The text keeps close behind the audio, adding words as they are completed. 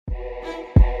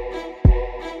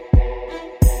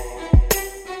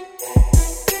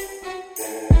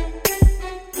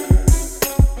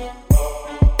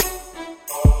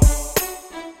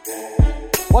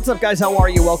What's up, guys? How are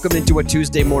you? Welcome into a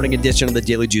Tuesday morning edition of the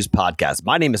Daily Juice Podcast.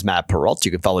 My name is Matt Perrault.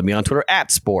 You can follow me on Twitter at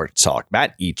Sports Talk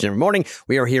Matt. Each and every morning,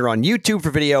 we are here on YouTube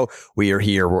for video. We are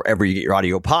here wherever you get your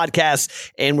audio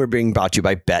podcasts, and we're being brought to you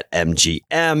by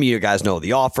BetMGM. You guys know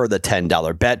the offer, the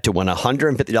 $10 bet to win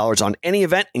 $150 on any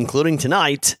event, including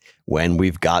tonight, when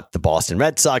we've got the Boston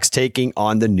Red Sox taking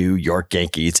on the New York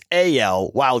Yankees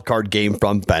AL wildcard game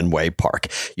from Fenway Park.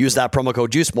 Use that promo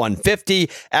code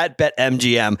JUICE150 at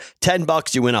BetMGM.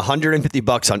 $10, you win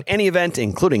 $150 on any event,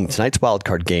 including tonight's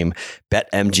wildcard game,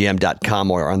 BetMGM.com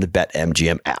or on the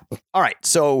BetMGM app. All right,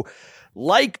 so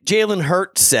like Jalen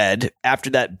Hurts said after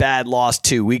that bad loss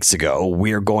 2 weeks ago,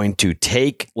 we are going to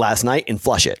take last night and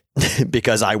flush it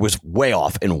because I was way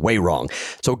off and way wrong.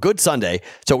 So good Sunday.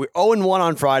 So we're 0-1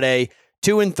 on Friday,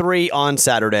 2-3 on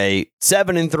Saturday,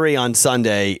 7-3 on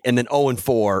Sunday, and then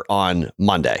 0-4 on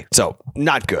Monday. So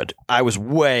not good. I was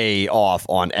way off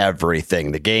on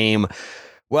everything. The game,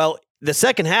 well, the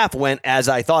second half went as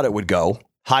I thought it would go.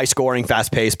 High scoring,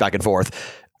 fast paced, back and forth.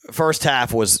 First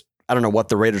half was, I don't know what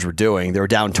the Raiders were doing. They were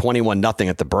down 21-0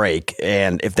 at the break.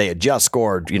 And if they had just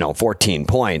scored, 14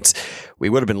 points, we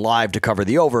would have been live to cover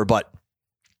the over. But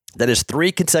that is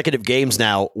 3 consecutive games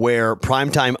now where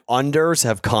primetime unders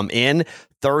have come in.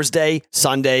 Thursday,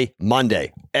 Sunday,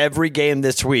 Monday. Every game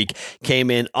this week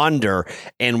came in under,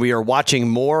 and we are watching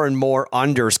more and more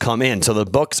unders come in. So the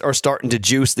books are starting to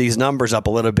juice these numbers up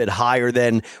a little bit higher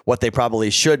than what they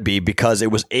probably should be, because it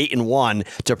was 8-1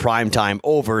 to primetime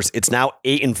overs. It's now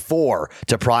 8-4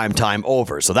 to primetime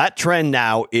overs. So that trend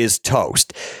now is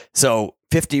toast. So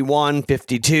 51,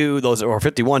 52,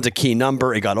 51's a key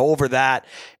number. It got over that,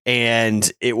 and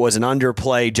it was an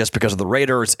underplay just because of the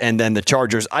Raiders. And then the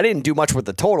Chargers, I didn't do much with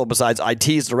the total besides I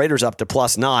teased the Raiders up to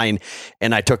 +9,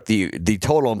 and I took the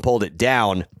total and pulled it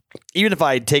down. Even if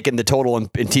I had taken the total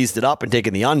and teased it up and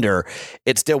taken the under,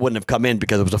 it still wouldn't have come in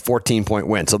because it was a 14-point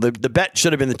win. So the bet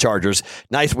should have been the Chargers.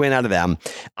 Nice win out of them.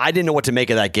 I didn't know what to make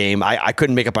of that game. I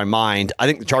couldn't make up my mind. I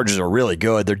think the Chargers are really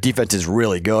good. Their defense is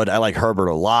really good. I like Herbert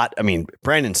a lot. I mean,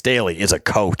 Brandon Staley is a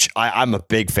coach. I'm a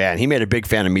big fan. He made a big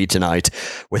fan of me tonight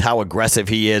with how aggressive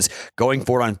he is, going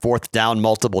for it on fourth down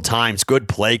multiple times, good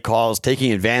play calls,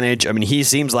 taking advantage. I mean, he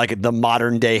seems like the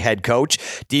modern day head coach,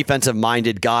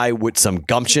 defensive-minded guy with some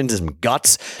gumption, some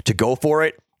guts to go for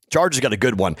it. Chargers got a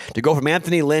good one. To go from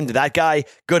Anthony Lynn to that guy,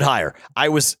 good hire. I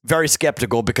was very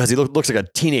skeptical because he looks like a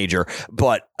teenager,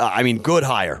 but good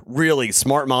hire. Really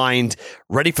smart mind,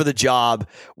 ready for the job,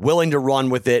 willing to run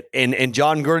with it. And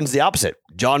John Gruden's the opposite.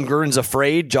 John Gruden's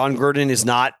afraid. John Gruden is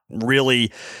not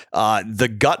really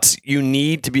the guts you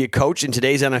need to be a coach in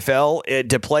today's NFL.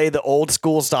 To play the old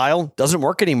school style doesn't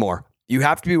work anymore. You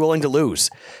have to be willing to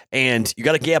lose, and you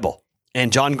got to gamble.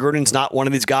 And John Gruden's not one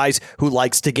of these guys who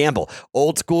likes to gamble.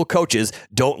 Old school coaches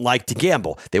don't like to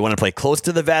gamble. They want to play close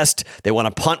to the vest. They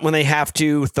want to punt when they have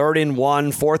to. 3rd and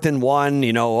 1, 4th and 1.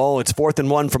 It's 4th and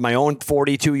 1 from my own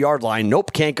 42-yard line.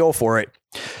 Nope, can't go for it.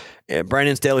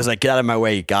 Brandon Staley's like, get out of my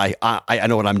way, guy. I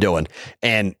know what I'm doing.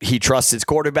 And he trusts his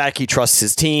quarterback. He trusts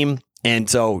his team. And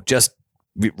so just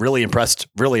really impressed.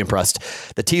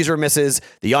 The teaser misses.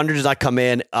 The under does not come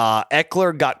in.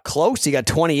 Eckler got close. He got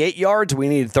 28 yards. We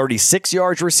needed 36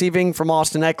 yards receiving from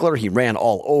Austin Eckler. He ran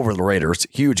all over the Raiders.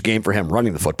 Huge game for him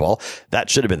running the football. That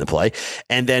should have been the play.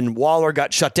 And then Waller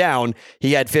got shut down.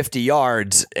 He had 50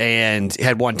 yards and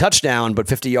had 1 touchdown, but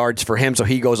 50 yards for him. So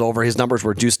he goes over. His numbers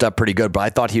were juiced up pretty good, but I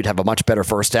thought he'd have a much better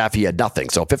first half. He had nothing.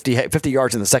 So 50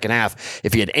 yards in the second half.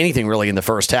 If he had anything really in the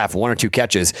first half, 1 or 2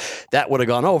 catches, that would have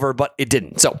gone over, but it didn't.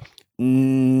 So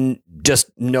just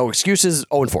no excuses.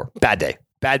 0-4. Bad day.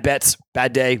 Bad bets.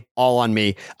 Bad day. All on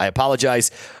me. I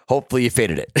apologize. Hopefully you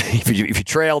faded it. If you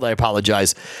trailed, I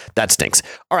apologize. That stinks.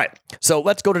 All right. So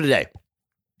let's go to today.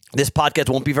 This podcast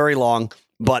won't be very long,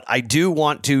 but I do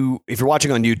want to, if you're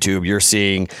watching on YouTube, you're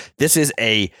seeing this is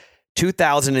a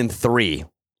 2003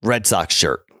 Red Sox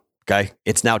shirt. Okay.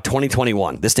 It's now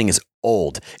 2021. This thing is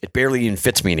old. It barely even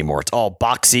fits me anymore. It's all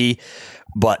boxy,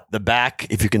 but the back,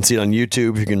 if you can see it on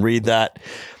YouTube, you can read that.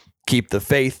 Keep the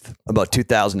faith, about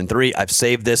 2003. I've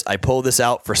saved this. I pull this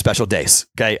out for special days.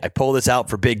 Okay. I pull this out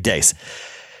for big days.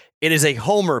 It is a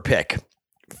homer pick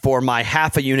for my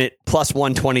half a unit plus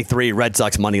 123 Red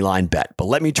Sox money line bet. But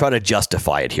let me try to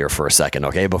justify it here for a second.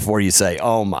 Okay. Before you say,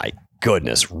 oh my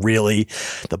goodness, really?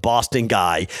 The Boston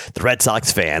guy, the Red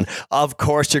Sox fan. Of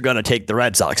course, you're going to take the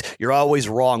Red Sox. You're always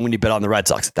wrong when you bet on the Red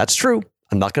Sox. That's true.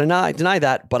 I'm not going to deny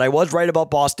that, but I was right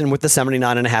about Boston with the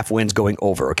 79.5 wins going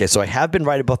over. Okay, so I have been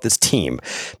right about this team.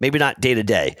 Maybe not day to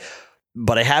day,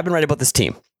 but I have been right about this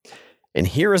team. And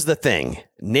here is the thing.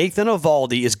 Nathan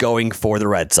Eovaldi is going for the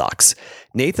Red Sox.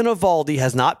 Nathan Eovaldi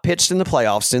has not pitched in the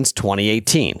playoffs since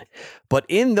 2018. But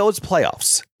in those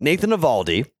playoffs, Nathan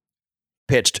Eovaldi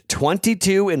pitched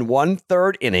 22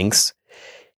 1/3 innings,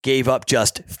 gave up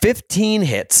just 15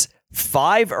 hits,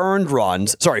 four earned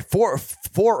runs,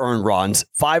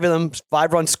 5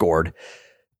 runs scored,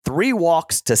 3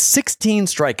 walks to 16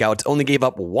 strikeouts, only gave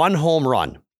up 1 home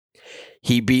run.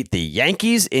 He beat the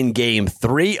Yankees in Game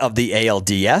 3 of the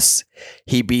ALDS.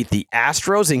 He beat the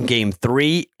Astros in Game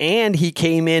 3, and he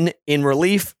came in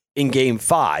relief in Game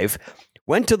 5.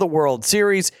 Went to the World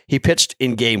Series. He pitched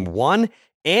in Game 1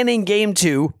 and in Game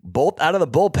 2, both out of the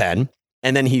bullpen.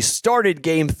 And then he started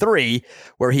Game 3,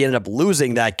 where he ended up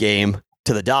losing that game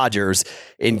to the Dodgers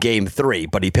in Game 3,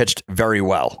 but he pitched very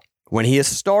well. When he has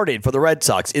started for the Red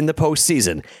Sox in the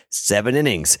postseason, 7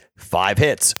 innings, 5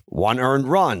 hits, 1 earned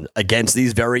run against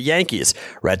these very Yankees.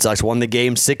 Red Sox won the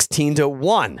game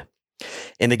 16-1.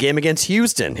 In the game against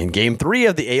Houston, in Game 3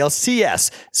 of the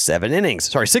ALCS, 6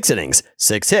 innings,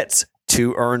 6 hits,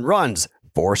 2 earned runs,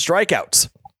 4 strikeouts.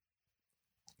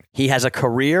 He has a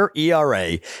career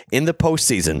ERA in the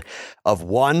postseason of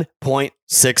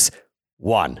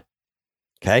 1.61.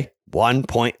 Okay,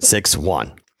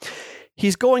 1.61.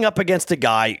 He's going up against a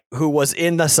guy who was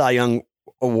in the Cy Young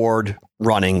Award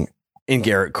running in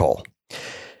Garrett Cole.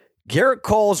 Garrett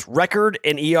Cole's record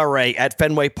and ERA at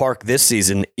Fenway Park this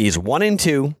season is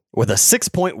 1-2 with a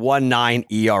 6.19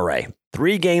 ERA.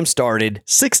 3 games started,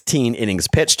 16 innings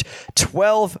pitched,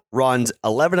 12 runs,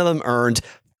 11 of them earned,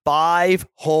 5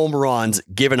 home runs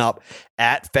given up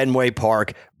at Fenway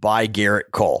Park by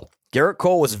Garrett Cole. Garrett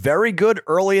Cole was very good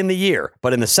early in the year,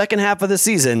 but in the second half of the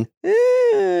season,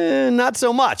 not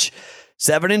so much.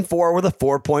 7-4 with a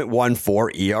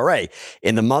 4.14 ERA.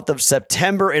 In the month of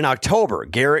September and October,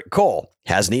 Garrett Cole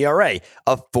has an ERA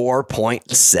of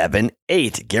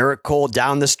 4.78. Garrett Cole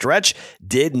down the stretch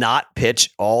did not pitch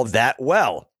all that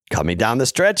well. Coming down the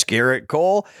stretch, Garrett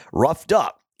Cole roughed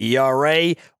up.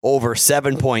 ERA over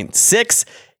 7.6,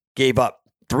 gave up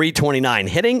 329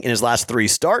 hitting in his last 3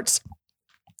 starts.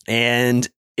 And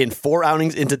in 4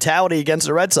 outings in totality against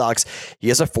the Red Sox, he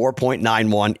has a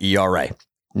 4.91 ERA.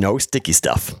 No sticky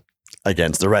stuff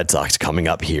against the Red Sox coming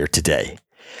up here today.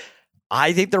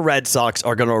 I think the Red Sox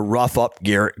are going to rough up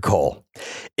Garrett Cole.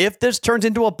 If this turns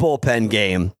into a bullpen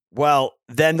game, well,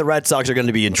 then the Red Sox are going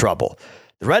to be in trouble.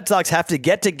 The Red Sox have to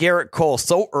get to Garrett Cole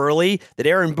so early that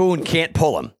Aaron Boone can't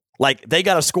pull him. Like, they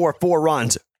got to score 4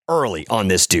 runs early on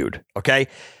this dude, okay?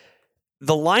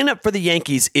 The lineup for the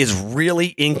Yankees is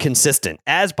really inconsistent,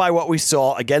 as by what we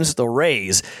saw against the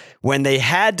Rays when they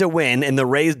had to win and the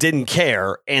Rays didn't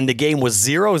care, and the game was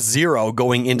 0-0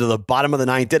 going into the bottom of the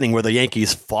 9th inning where the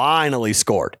Yankees finally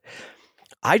scored.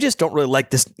 I just don't really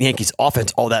like this Yankees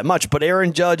offense all that much, but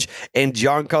Aaron Judge and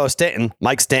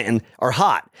Mike Stanton, are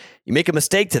hot. You make a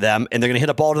mistake to them, and they're going to hit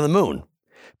a ball to the moon.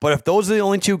 But if those are the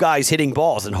only 2 guys hitting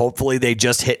balls, and hopefully they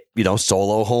just hit,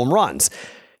 solo home runs,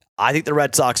 I think the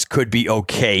Red Sox could be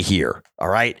okay here. All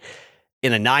right.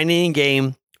 In a 9-inning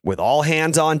game with all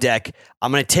hands on deck,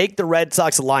 I'm going to take the Red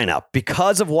Sox lineup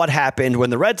because of what happened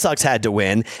when the Red Sox had to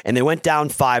win and they went down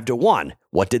 5-1.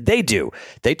 What did they do?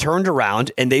 They turned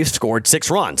around and they scored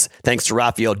 6 runs, thanks to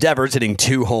Rafael Devers hitting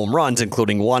 2 home runs,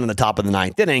 including 1 in the top of the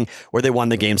 9th inning, where they won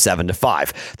the game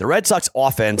 7-5. The Red Sox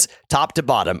offense, top to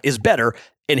bottom, is better,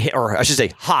 or I should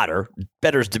say hotter.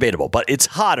 Better is debatable, but it's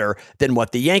hotter than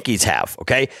what the Yankees have,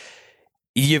 okay?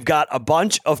 You've got a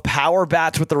bunch of power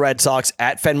bats with the Red Sox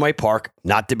at Fenway Park.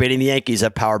 Not debating the Yankees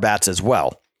have power bats as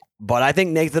well. But I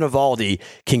think Nathan Eovaldi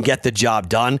can get the job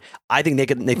done. I think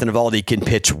Nathan Eovaldi can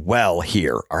pitch well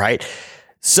here. All right.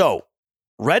 So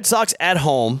Red Sox at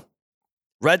home.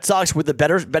 Red Sox with the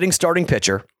betting starting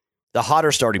pitcher, the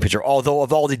hotter starting pitcher, although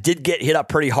Eovaldi did get hit up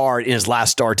pretty hard in his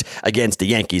last start against the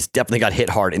Yankees. Definitely got hit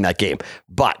hard in that game.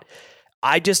 But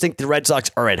I just think the Red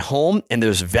Sox are at home, and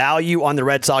there's value on the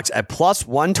Red Sox at plus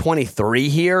 123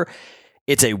 here.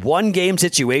 It's a 1-game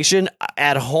situation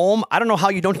at home. I don't know how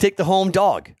you don't take the home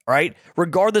dog, all right?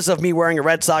 Regardless of me wearing a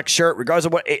Red Sox shirt, regardless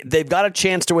of what, they've got a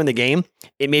chance to win the game.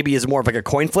 It maybe is more of like a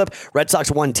coin flip. Red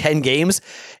Sox won 10 games,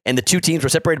 and the 2 teams were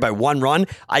separated by 1 run.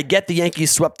 I get the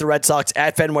Yankees swept the Red Sox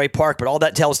at Fenway Park, but all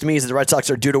that tells to me is that the Red Sox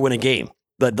are due to win a game.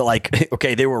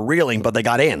 Okay, they were reeling, but they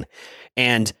got in.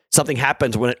 And something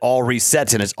happens when it all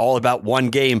resets, and it's all about 1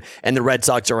 game, and the Red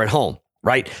Sox are at home,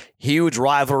 right? Huge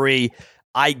rivalry.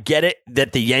 I get it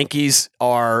that the Yankees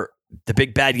are the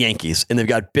big bad Yankees, and they've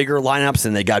got bigger lineups,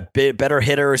 and they got better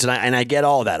hitters, and I get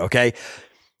all that, okay?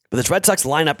 But this Red Sox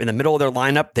lineup, in the middle of their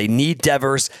lineup, they need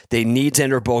Devers, they need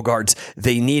Xander Bogaerts,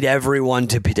 they need everyone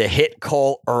to hit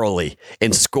Cole early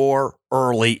and score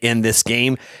early in this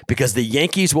game because the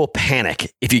Yankees will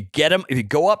panic. If you get them, if you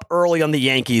go up early on the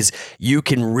Yankees, you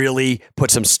can really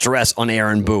put some stress on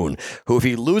Aaron Boone, who, if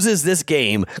he loses this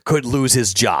game, could lose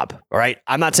his job. All right.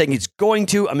 I'm not saying he's going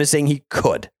to, I'm just saying he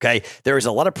could. Okay. There is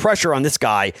a lot of pressure on this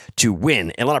guy to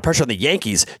win and a lot of pressure on the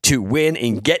Yankees to win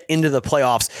and get into the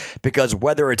playoffs because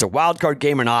whether it's a wild card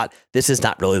game or not, this is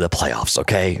not really the playoffs.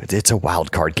 Okay. It's a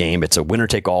wild card game. It's a winner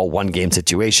take all one game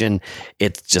situation.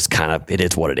 It's just kind of, it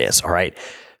is what it is. All right.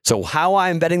 So how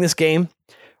I'm betting this game,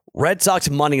 Red Sox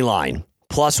money line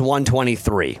plus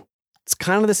 123. It's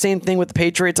kind of the same thing with the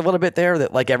Patriots a little bit there,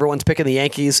 that like everyone's picking the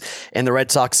Yankees and the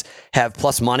Red Sox have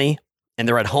plus money and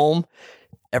they're at home.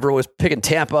 Everyone was picking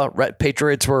Tampa.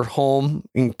 Patriots were home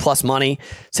plus money.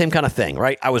 Same kind of thing,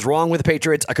 right? I was wrong with the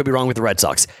Patriots. I could be wrong with the Red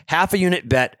Sox. Half a unit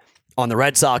bet on the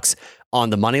Red Sox on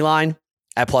the money line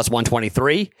at plus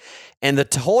 123. And the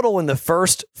total in the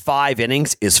first 5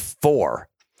 innings is 4.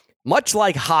 Much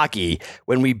like hockey,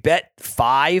 when we bet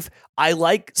 5, I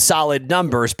like solid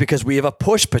numbers because we have a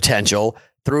push potential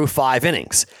through 5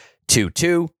 innings.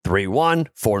 2-2, 3-1,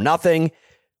 4-0.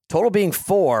 Total being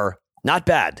 4, not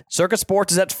bad. Circa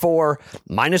Sports is at 4,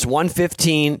 minus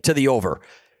 115 to the over.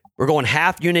 We're going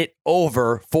half unit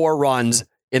over 4 runs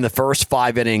in the first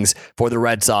 5 innings for the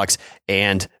Red Sox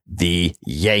and the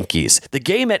Yankees. The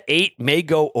game at 8 may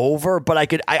go over, but I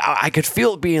could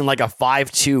feel it being like a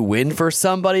 5-2 win for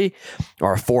somebody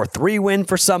or a 4-3 win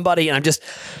for somebody. And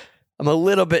I'm a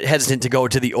little bit hesitant to go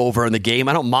to the over in the game.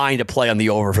 I don't mind a play on the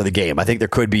over for the game. I think there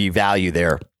could be value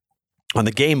there on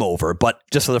the game over, but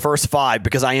just for the first 5,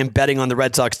 because I am betting on the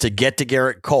Red Sox to get to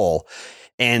Garrett Cole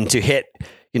and to hit,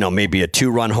 maybe a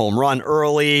 2-run home run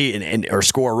early and or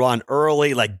score a run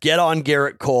early, like get on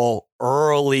Garrett Cole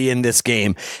early in this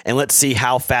game. And let's see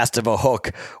how fast of a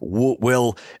hook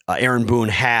will Aaron Boone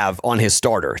have on his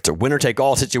starter. It's a winner take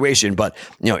all situation, but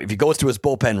if he goes to his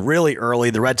bullpen really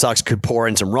early, the Red Sox could pour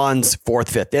in some runs, 4th,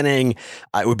 5th inning.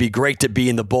 It would be great to be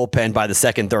in the bullpen by the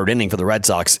 2nd, 3rd inning for the Red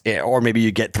Sox, or maybe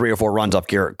you get 3 or 4 runs off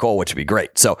Garrett Cole, which would be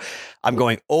great. So I'm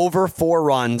going over 4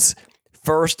 runs,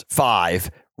 first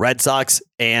 5, Red Sox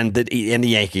and the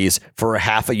Yankees for a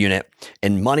half a unit,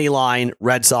 and money line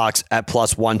Red Sox at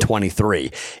plus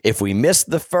 123. If we miss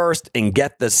the first and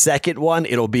get the second one,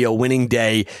 it'll be a winning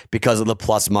day because of the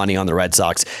plus money on the Red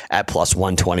Sox at plus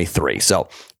 123. So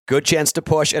good chance to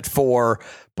push at 4,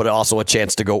 but also a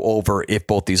chance to go over if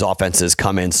both these offenses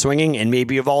come in swinging, and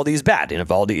maybe Evaldi's bad. And if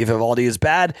Evaldi is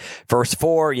bad, first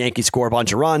 4, Yankees score a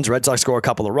bunch of runs, Red Sox score a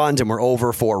couple of runs, and we're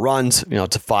over 4 runs.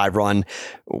 It's a 5-run,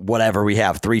 whatever we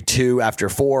have, 3-2 after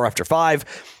 4, after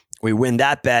 5. We win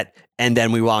that bet, and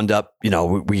then we wound up,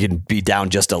 we can be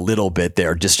down just a little bit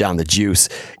there, just down the juice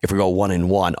if we go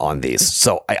 1-1 on these.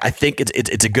 So I think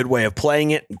it's a good way of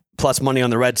playing it. Plus money on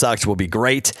the Red Sox will be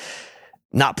great.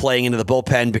 Not playing into the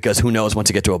bullpen because who knows once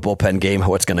you get to a bullpen game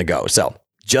how it's going to go. So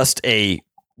just a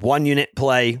 1-unit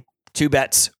play, 2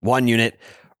 bets, 1 unit.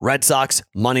 Red Sox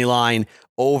money line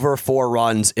over 4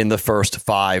 runs in the first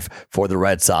 5 for the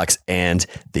Red Sox and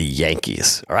the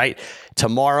Yankees. All right.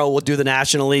 Tomorrow we'll do the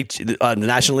National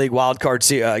League wild card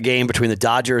game between the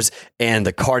Dodgers and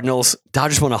the Cardinals.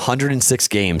 Dodgers won 106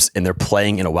 games and they're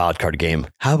playing in a wild card game.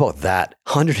 How about that?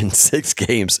 106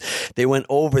 games. They went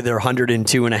over their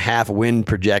 102.5 win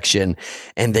projection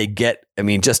and they get,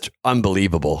 just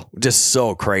unbelievable. Just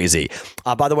so crazy.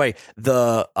 By the way,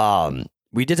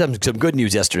 we did have some good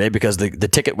news yesterday because the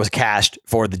ticket was cashed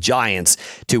for the Giants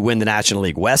to win the National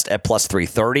League West at plus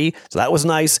 330. So that was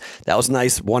nice. That was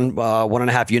nice.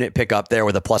 1.5 unit pickup there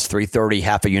with a plus 330,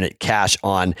 half a unit cash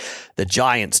on the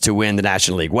Giants to win the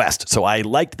National League West. So I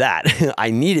liked that.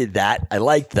 I needed that. I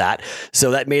liked that.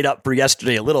 So that made up for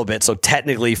yesterday a little bit. So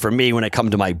technically for me, when it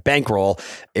comes to my bankroll,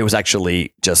 it was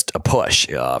actually just a push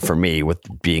for me with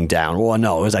being down. Well,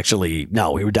 no, it was actually,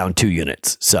 we were down 2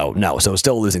 units. So no, so it was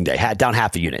still a losing day. Had down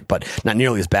half a unit, but not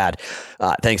nearly as bad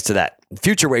thanks to that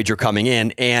future wager coming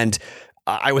in. And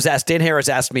Dan Harris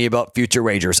asked me about future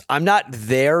wagers. I'm not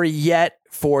there yet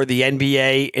for the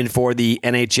NBA and for the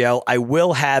NHL. I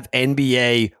will have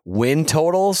NBA win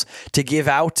totals to give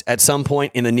out at some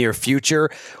point in the near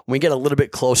future. When we get a little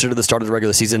bit closer to the start of the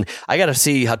regular season, I got to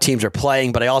see how teams are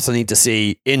playing, but I also need to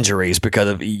see injuries because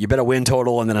if you bet a win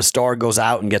total and then a star goes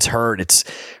out and gets hurt, it's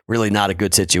really not a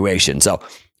good situation. So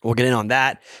we'll get in on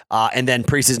that. And then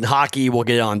preseason hockey, we'll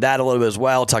get in on that a little bit as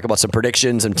well. Talk about some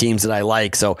predictions and teams that I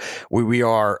like. So we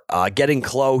are getting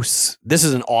close. This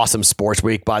is an awesome sports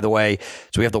week, by the way.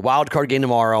 So we have the wild card game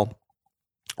tomorrow,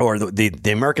 or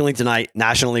the American League tonight,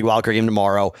 National League wild card game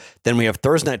tomorrow. Then we have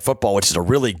Thursday night football, which is a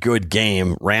really good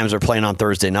game. Rams are playing on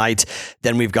Thursday night.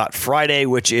 Then we've got Friday,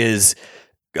 which is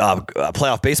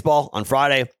playoff baseball on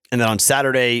Friday. And then on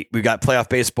Saturday, we've got playoff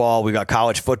baseball, we've got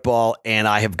college football, and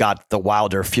I have got the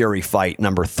Wilder Fury fight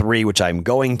number 3, which I'm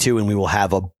going to, and we will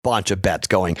have a bunch of bets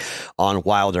going on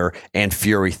Wilder and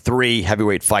Fury 3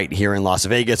 heavyweight fight here in Las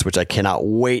Vegas, which I cannot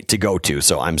wait to go to.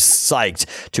 So I'm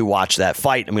psyched to watch that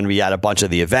fight. I'm going to be at a bunch of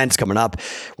the events coming up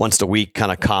once the week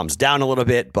kind of calms down a little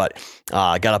bit, but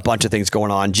I got a bunch of things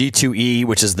going on. G2E,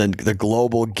 which is the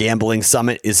Global Gambling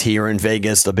Summit, is here in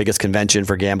Vegas. The biggest convention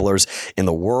for gamblers in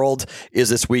the world is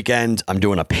this weekend. I'm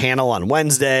doing a panel on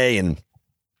Wednesday, and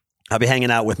I'll be hanging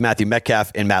out with Matthew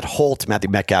Metcalf and Matt Holt. Matthew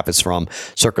Metcalf is from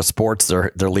Circa Sports,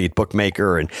 their lead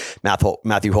bookmaker, and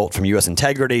Matthew Holt from U.S.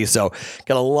 Integrity. So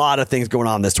got a lot of things going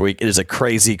on this week. It is a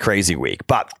crazy, crazy week.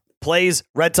 But plays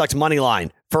Red Sox money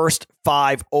line. First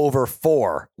 5 over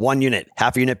 4. 1 unit,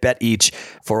 half a unit bet each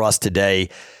for us today.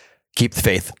 Keep the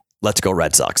faith. Let's go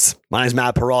Red Sox. My name is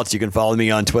Matt Perrault. You can follow me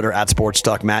on Twitter at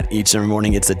SportsTalkMatt. Each and every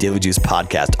morning, it's the Daily Juice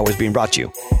podcast, always being brought to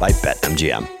you by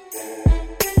BetMGM.